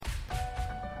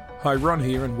Hi, Ron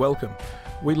here and welcome.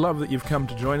 We love that you've come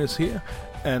to join us here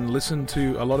and listen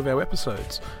to a lot of our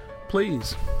episodes.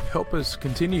 Please help us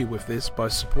continue with this by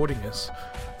supporting us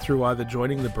through either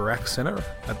joining the Barak Centre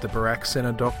at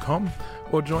thebarakcentre.com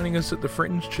or joining us at the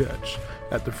Fringe Church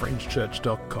at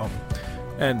thefringechurch.com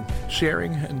and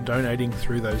sharing and donating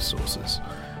through those sources.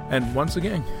 And once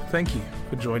again, thank you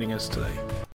for joining us today.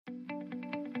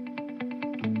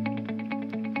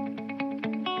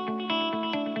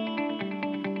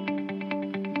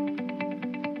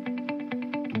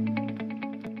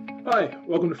 Hi,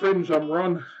 welcome to Fringe. I'm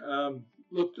Ron.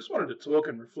 Look, just wanted to talk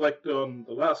and reflect on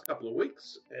the last couple of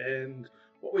weeks and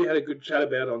what we had a good chat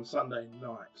about on Sunday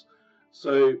night.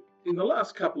 So, in the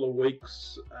last couple of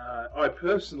weeks, I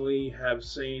personally have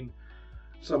seen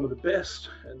some of the best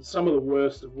and some of the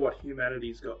worst of what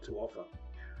humanity's got to offer.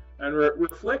 And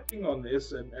reflecting on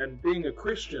this and being a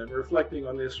Christian, reflecting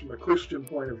on this from a Christian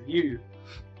point of view,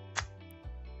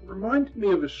 reminded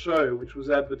me of a show which was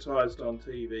advertised on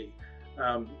TV.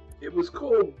 It was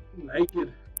called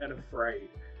Naked and Afraid,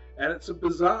 and it's a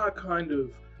bizarre kind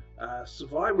of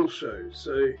survival show.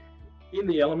 So in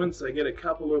the elements, they get a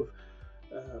couple of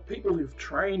people who've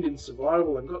trained in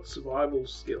survival and got survival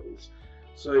skills.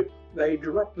 So they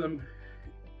drop them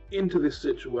into this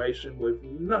situation with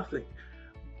nothing,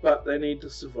 but they need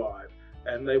to survive,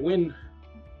 and they win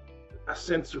a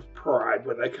sense of pride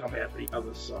when they come out the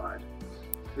other side.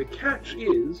 The catch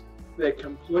is they're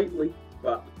completely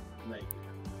butt naked.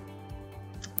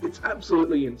 It's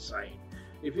absolutely insane.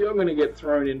 If you're going to get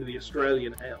thrown into the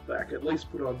Australian outback, at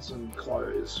least put on some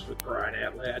clothes, for crying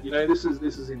out loud. You know, this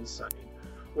is insane.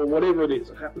 Or whatever it is,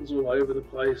 it happens all over the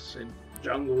place, in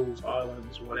jungles,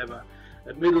 islands, whatever.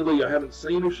 Admittedly, I haven't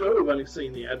seen a show, I've only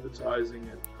seen the advertising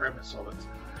and premise of it.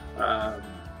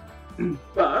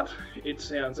 But it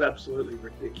sounds absolutely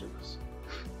ridiculous.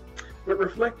 But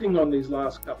reflecting on these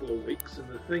last couple of weeks and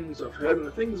the things I've heard, and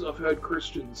the things I've heard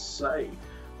Christians say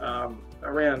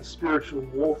around spiritual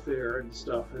warfare and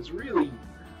stuff has really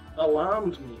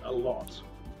alarmed me a lot,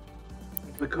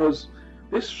 because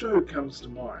this show comes to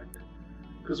mind.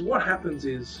 Because what happens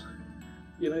is,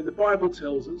 you know, the Bible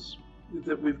tells us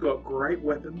that we've got great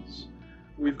weapons,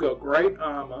 we've got great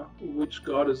armor, which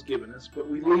God has given us, but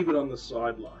we leave it on the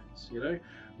sidelines, you know.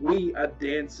 We are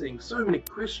dancing, so many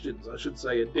Christians, I should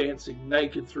say, are dancing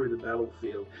naked through the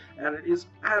battlefield, and it is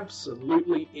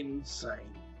absolutely insane.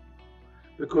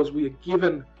 Because we are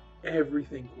given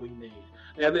everything we need.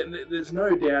 Now, there's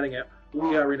no doubting it,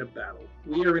 we are in a battle.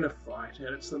 We are in a fight,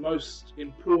 and it's the most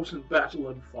important battle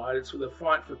and fight. It's for the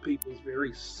fight for people's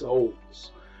very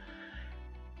souls.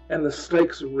 And the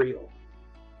stakes are real.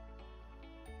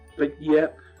 But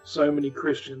yet, so many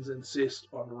Christians insist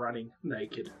on running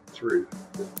naked through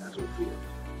the battlefield.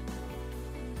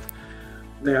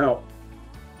 Now,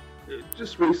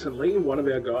 just recently, one of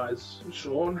our guys,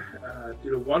 Sean,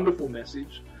 did a wonderful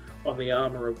message on the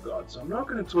armour of God. So I'm not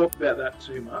going to talk about that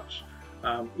too much.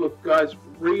 Look, guys,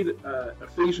 read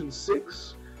Ephesians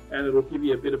 6, and it'll give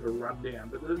you a bit of a rundown.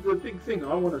 But the big thing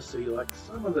I want to see, like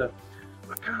some of the,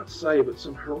 I can't say, but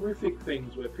some horrific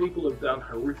things where people have done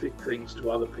horrific things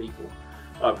to other people,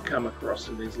 I've come across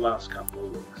in these last couple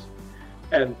of weeks.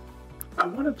 And I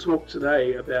want to talk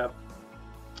today about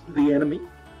the enemy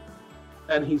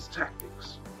and his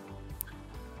tactics,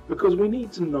 because we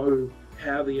need to know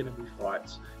how the enemy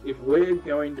fights if we're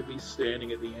going to be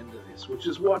standing at the end of this, which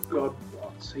is what God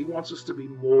wants. He wants us to be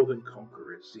more than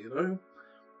conquerors, you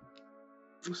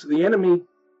know. So the enemy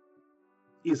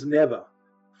is never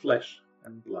flesh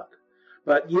and blood,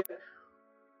 but yet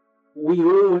we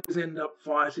always end up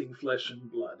fighting flesh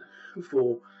and blood.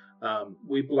 For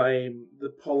we blame the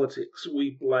politics, we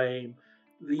blame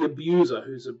the abuser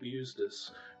who's abused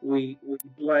us. We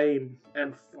blame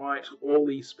and fight all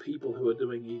these people who are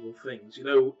doing evil things. You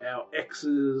know, our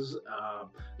exes,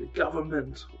 the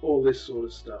government, all this sort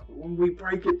of stuff. But when we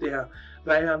break it down,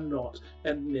 they are not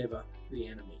and never the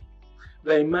enemy.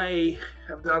 They may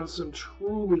have done some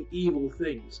truly evil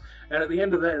things, and at the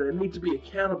end of the day, they need to be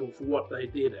accountable for what they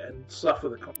did and suffer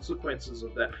the consequences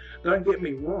of that. Don't get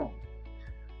me wrong.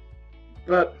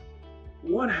 But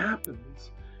what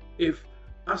happens if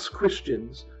us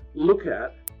Christians look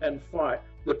at and fight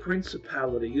the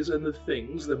principalities and the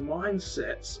things, the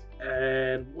mindsets,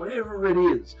 and whatever it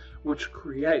is which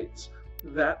creates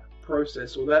that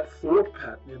process or that thought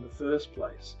pattern in the first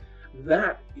place?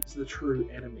 That is the true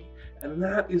enemy, and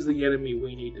that is the enemy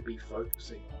we need to be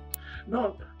focusing on.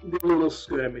 Not the little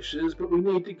skirmishes, but we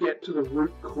need to get to the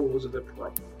root cause of the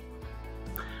problem.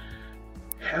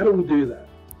 How do we do that?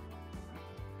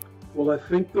 Well, I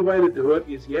think the way to do it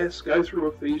is, yes, go through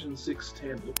Ephesians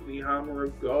 6:10, look at the armour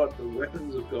of God, the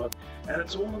weapons of God, and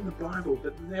it's all in the Bible.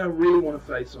 But the thing I really want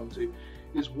to face onto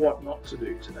is what not to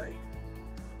do today.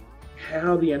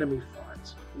 How the enemy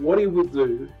fights, what he will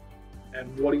do,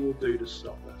 and what he will do to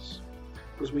stop us.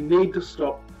 Because we need to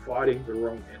stop fighting the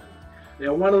wrong enemy.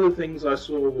 Now, one of the things I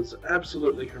saw was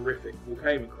absolutely horrific. We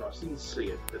came across, didn't see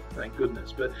it, but thank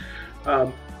goodness. But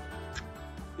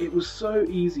it was so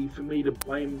easy for me to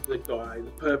blame the guy,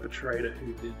 the perpetrator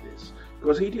who did this,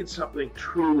 because he did something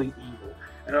truly evil.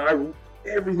 And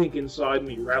everything inside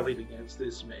me rallied against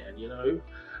this man, you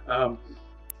know.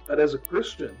 But as a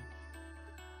Christian,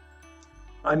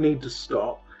 I need to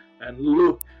stop and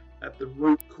look at the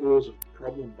root cause of the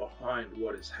problem behind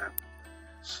what has happened.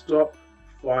 Stop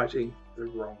fighting the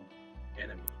wrong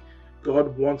enemy.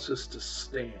 God wants us to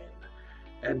stand,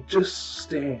 and just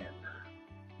stand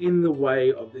in the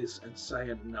way of this and say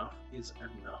enough is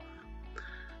enough.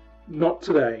 Not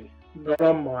today, not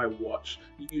on my watch.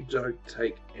 You don't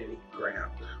take any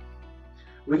ground.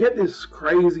 We get this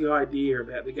crazy idea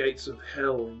about the gates of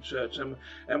hell in church,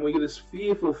 and we get this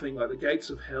fearful thing like the gates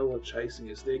of hell are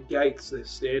chasing us. They're gates, they're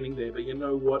standing there, but you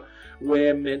know what?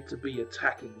 We're meant to be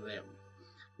attacking them.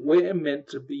 We're meant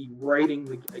to be raiding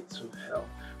the gates of hell.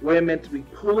 We're meant to be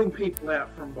pulling people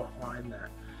out from behind that.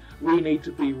 We need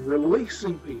to be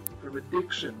releasing people from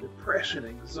addiction, depression,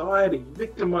 anxiety,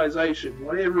 victimization,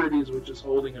 whatever it is which is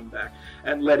holding them back,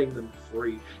 and letting them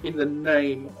free in the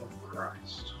name of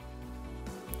Christ.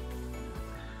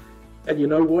 And you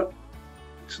know what?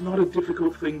 It's not a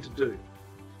difficult thing to do.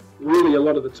 Really, a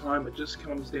lot of the time it just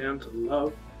comes down to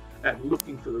love and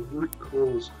looking for the root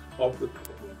cause of the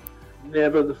problem.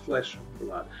 Never the flesh and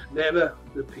blood. Never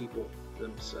the people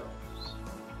themselves.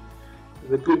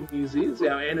 The good news is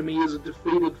our enemy is a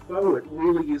defeated foe. It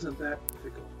really isn't that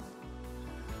difficult.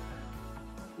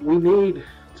 We need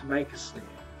to make a stand.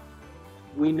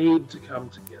 We need to come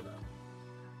together.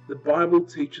 The Bible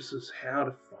teaches us how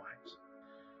to fight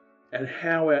and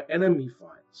how our enemy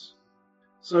fights.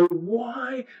 So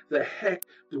why the heck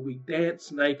do we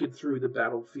dance naked through the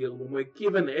battlefield when we're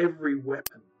given every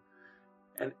weapon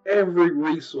and every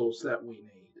resource that we need?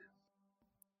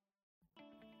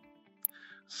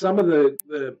 Some of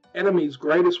the enemy's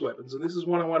greatest weapons, and this is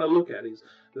one I want to look at, is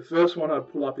the first one I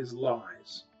pull up is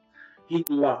lies. He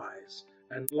lies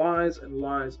and lies and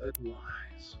lies and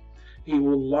lies. He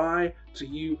will lie to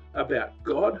you about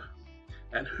God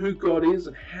and who God is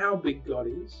and how big God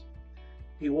is.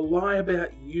 He will lie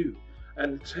about you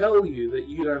and tell you that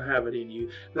you don't have it in you,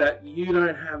 that you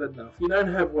don't have enough, you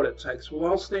don't have what it takes. Well,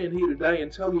 I'll stand here today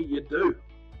and tell you you do.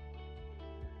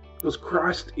 Because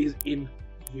Christ is in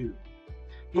you.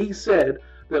 He said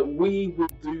that we will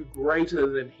do greater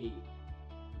than he.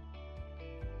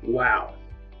 Wow.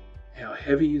 How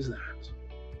heavy is that?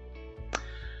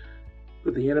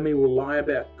 But the enemy will lie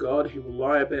about God, he will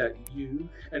lie about you,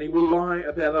 and he will lie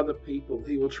about other people.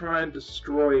 He will try and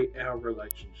destroy our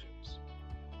relationships.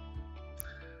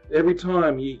 Every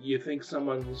time you think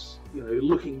someone's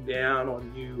looking down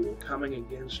on you or coming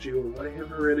against you or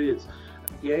whatever it is,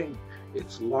 again,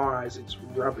 it's lies, it's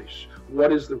rubbish.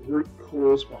 What is the root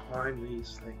cause behind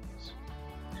these things?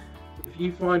 If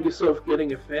you find yourself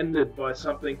getting offended by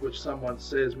something which someone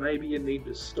says, maybe you need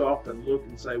to stop and look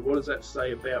and say, what does that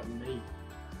say about me?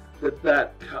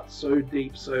 That cuts so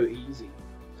deep, so easy.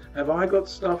 Have I got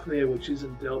stuff there which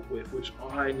isn't dealt with, which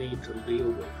I need to deal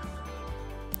with?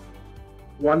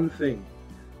 One thing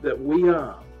that we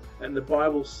are, and the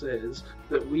Bible says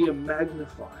that we are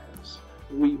magnifiers.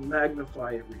 We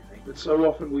magnify everything, but so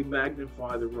often we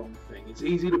magnify the wrong thing. It's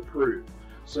easy to prove.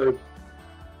 So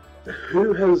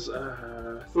who has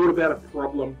thought about a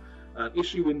problem, an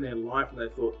issue in their life, and they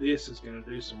thought, this is going to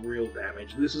do some real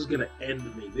damage, this is going to end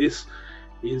me, this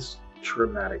is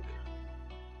traumatic,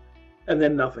 and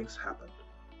then nothing's happened,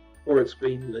 or it's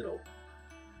been little?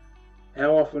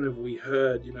 How often have we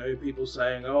heard, people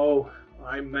saying, oh,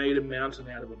 I made a mountain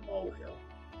out of a molehill?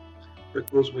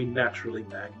 Because we naturally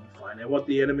magnify. Now, what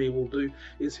the enemy will do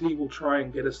is he will try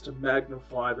and get us to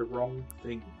magnify the wrong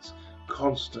things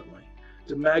constantly,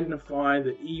 to magnify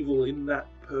the evil in that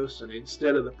person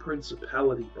instead of the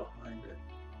principality behind it.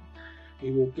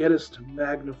 He will get us to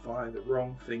magnify the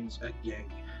wrong things again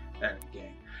and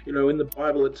again. In the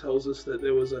Bible it tells us that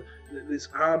there was this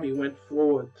army went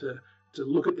forward to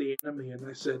look at the enemy, and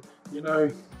they said, we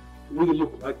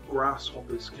look like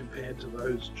grasshoppers compared to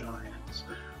those giants.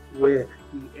 Where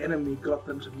the enemy got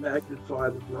them to magnify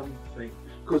the wrong thing,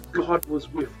 because God was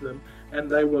with them and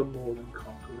they were more than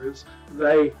conquerors.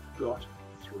 They got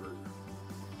through.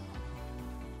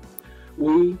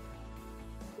 We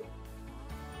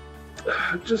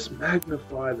just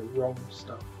magnify the wrong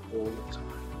stuff all the time.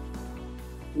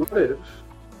 What if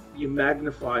you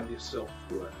magnified your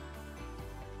self-worth?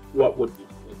 What would it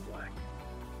look like?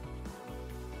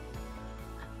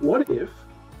 What if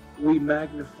we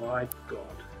magnified God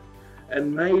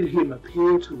and made him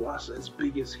appear to us as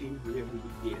big as he really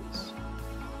is?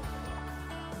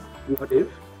 What if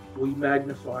we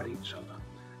magnified each other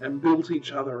and built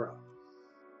each other up?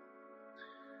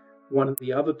 One of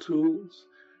the other tools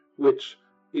which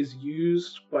is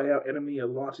used by our enemy a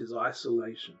lot is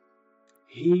isolation.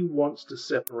 He wants to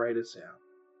separate us out.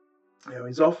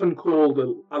 He's often called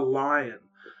a lion,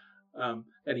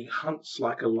 and he hunts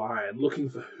like a lion, looking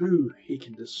for who he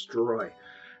can destroy.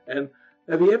 And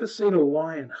have you ever seen a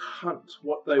lion hunt?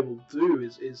 What they will do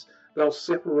is they'll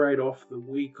separate off the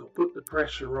weak or put the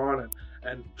pressure on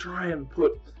and try and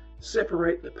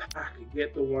separate the pack and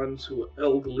get the ones who are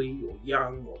elderly or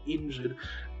young or injured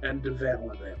and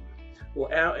devour them.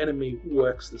 Well, our enemy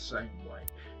works the same way.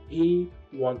 He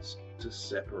wants to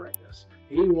separate us.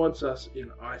 He wants us in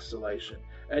isolation.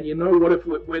 And you know what? If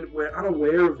we're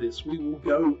unaware of this, we will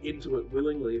go into it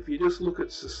willingly. If you just look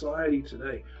at society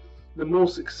today, the more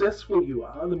successful you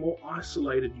are, the more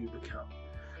isolated you become.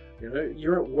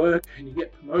 You're at work and you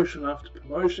get promotion after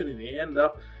promotion, and you end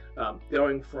up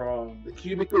going from the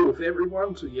cubicle with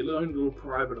everyone to your own little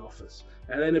private office.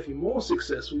 And then if you're more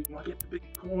successful, you might get the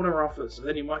big corner office, and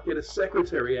then you might get a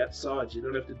secretary outside. You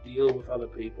don't have to deal with other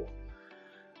people.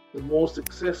 The more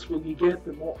successful you get,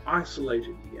 the more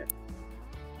isolated you get.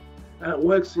 And it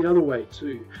works the other way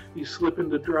too. You slip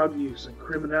into drug use and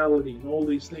criminality and all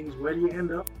these things. Where do you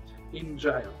end up? In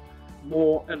jail.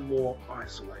 More and more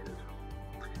isolated.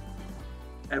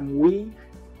 And we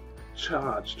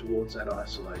charge towards that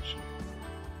isolation.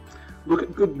 Look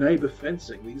at good neighbour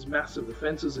fencing. These massive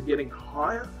fences are getting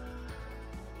higher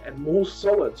and more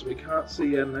solid so we can't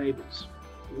see our neighbours.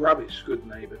 Rubbish good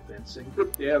neighbour fencing.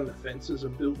 Put down the fences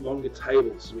and build longer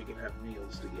tables so we can have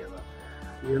meals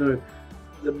together.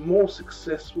 The more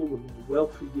successful, the more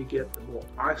wealthy you get, the more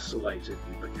isolated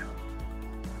you become.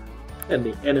 And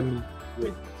the enemy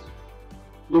wins.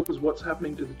 Look at what's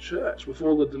happening to the church with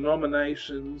all the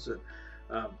denominations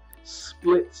and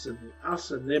splits and the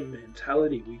us and them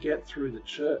mentality we get through the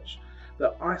church.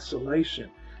 The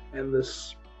isolation and the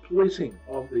splitting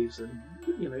of these and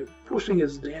pushing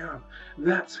us down.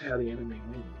 That's how the enemy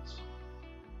wins.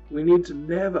 We need to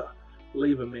never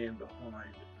leave a man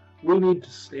behind. We need to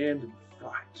stand and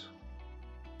fight.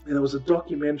 And there was a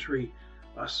documentary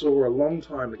I saw a long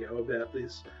time ago about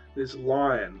this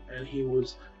lion, and he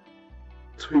was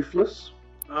toothless,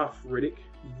 arthritic,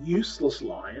 useless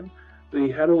lion, but he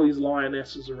had all these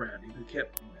lionesses around him who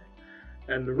kept him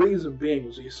there. And the reason being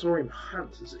was you saw him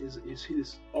hunt is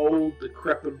this old,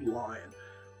 decrepit lion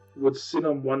would sit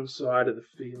on one side of the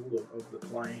field of the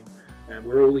plain, and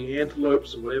where all the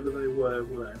antelopes or whatever they were,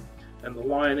 and the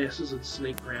lionesses would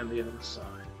sneak around the other side.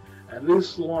 And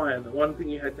this lion, the one thing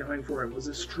he had going for him was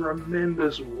this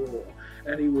tremendous roar,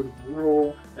 and he would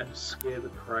roar and scare the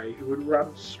prey. He would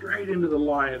run straight into the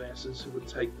lionesses who would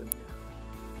take them down.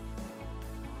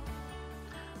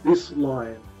 This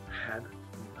lion had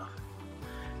nothing.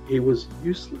 He was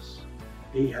useless.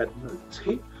 He had no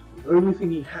teeth. The only thing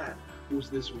he had was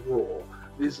this roar,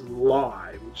 this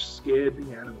lie which scared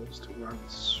the animals to run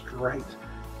straight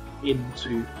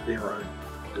into their own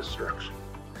destruction.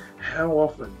 How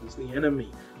often does the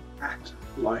enemy act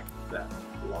like that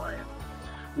lion?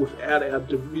 Without our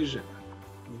division,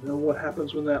 you know what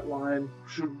happens when that lion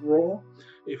should roar?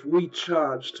 If we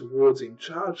charge towards him,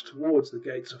 charge towards the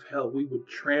gates of hell, we would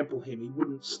trample him. He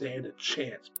wouldn't stand a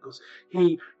chance because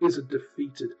he is a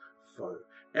defeated foe.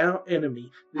 Our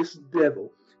enemy, this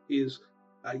devil, is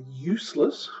a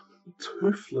useless,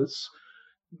 toothless,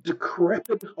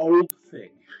 decrepit old thing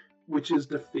which is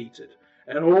defeated.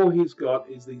 And all he's got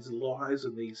is these lies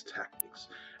and these tactics.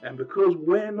 And because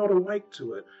we're not awake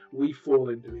to it, we fall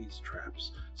into his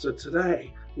traps. So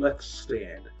today, let's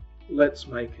stand. Let's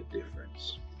make a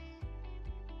difference.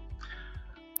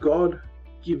 God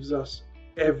gives us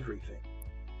everything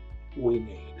we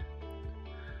need.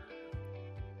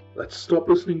 Let's stop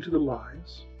listening to the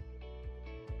lies.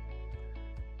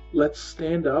 Let's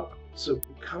stand up so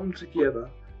we come together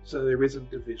so there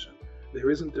isn't division. There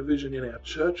isn't division in our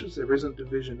churches, there isn't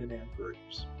division in our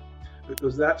groups,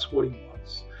 because that's what he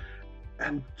wants.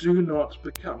 And do not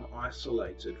become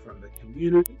isolated from the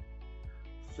community,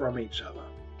 from each other.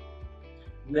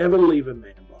 Never leave a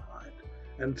man behind.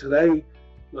 And today,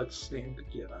 let's stand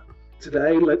together.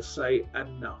 Today, let's say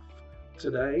enough.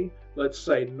 Today, let's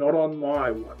say not on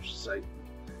my watch, Satan.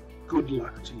 Good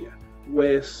luck to you.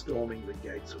 We're storming the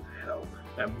gates of hell.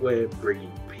 and we're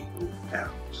bringing people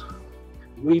out.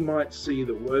 We might see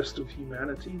the worst of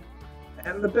humanity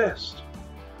and the best,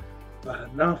 but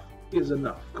enough is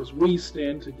enough because we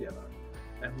stand together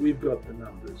and we've got the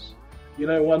numbers. You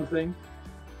know one thing?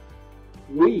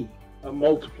 We are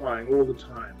multiplying all the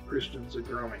time. Christians are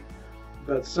growing.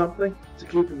 But something to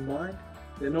keep in mind,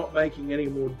 they're not making any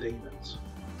more demons.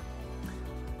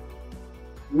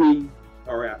 We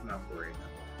are outnumbering them.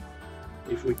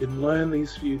 If we can learn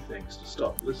these few things to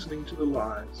stop listening to the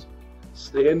lies,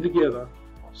 stand together,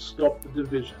 stop the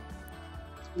division,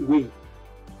 we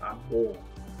are more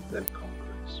than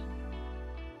conquerors.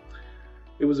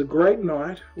 It was a great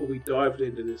night where we dived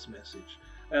into this message.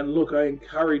 And look, I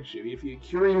encourage you, if you're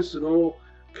curious at all,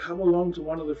 come along to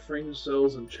one of the fringe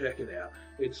cells and check it out.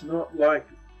 It's not like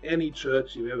any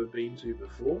church you've ever been to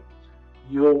before.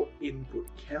 Your input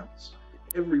counts.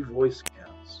 Every voice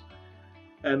counts.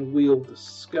 And we'll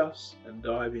discuss and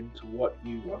dive into what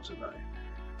you want to know.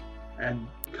 And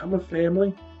become a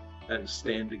family and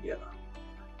stand together.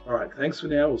 All right, thanks for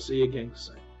now. We'll see you again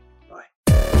soon. Bye.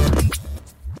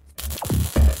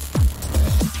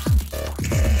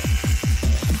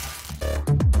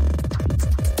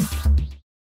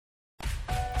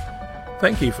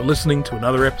 Thank you for listening to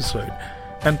another episode.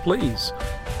 And please,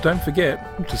 don't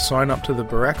forget to sign up to the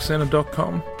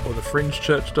barackcenter.com or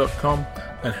thefringechurch.com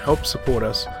and help support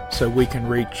us so we can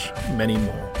reach many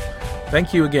more.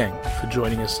 Thank you again for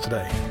joining us today.